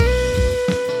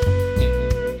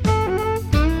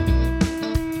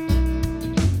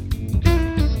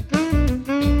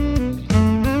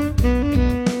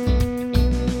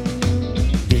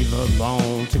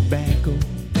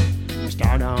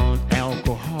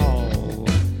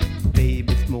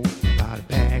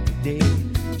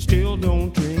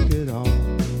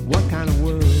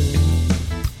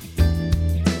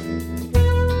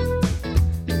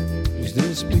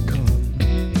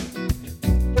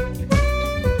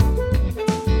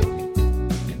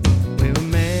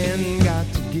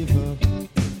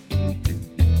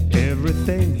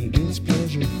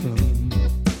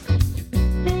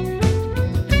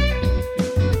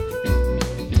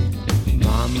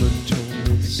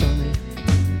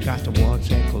Got to watch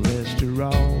that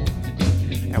cholesterol.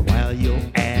 And while you're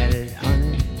at it,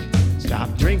 honey,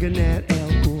 stop drinking that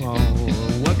alcohol.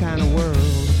 What kind of world?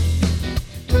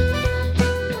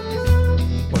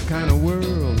 What kind of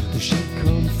world does she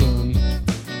come from?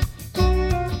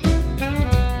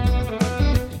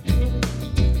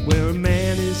 Where a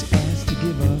man is asked to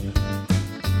give up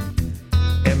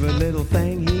every little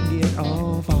thing he get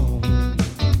off on.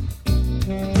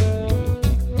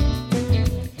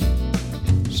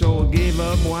 So I gave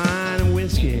up wine and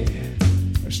whiskey,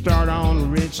 start on a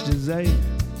rich dessert.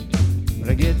 But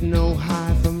I get no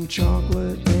high from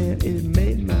chocolate, and it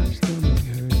made my stomach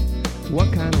hurt.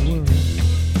 What kind of world?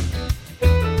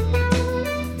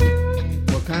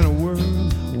 What kind of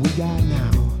world we got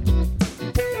now?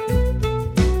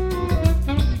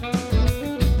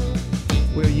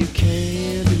 Where you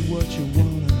can do what you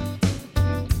wanna.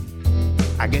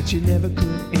 I guess you never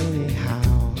could anyhow.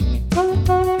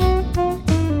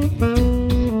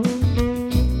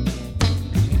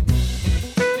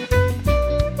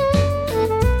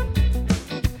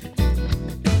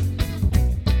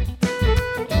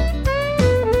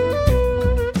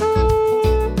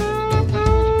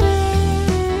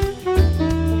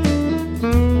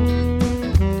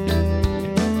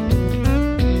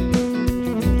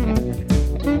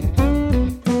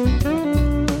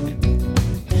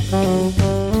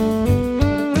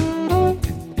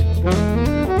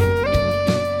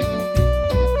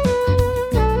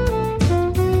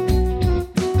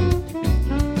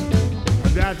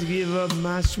 To give up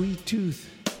my sweet tooth,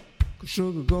 'cause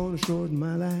sugar gonna shorten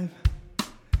my life.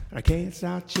 I can't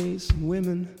stop chasing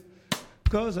women,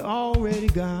 'cause I already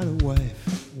got a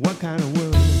wife. What kind of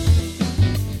world?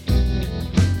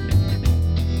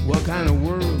 What kind of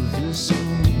world is this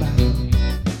song about?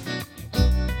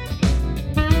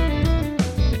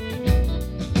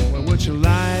 Well, what you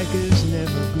like is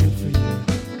never good for you.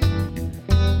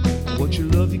 What you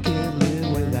love you can't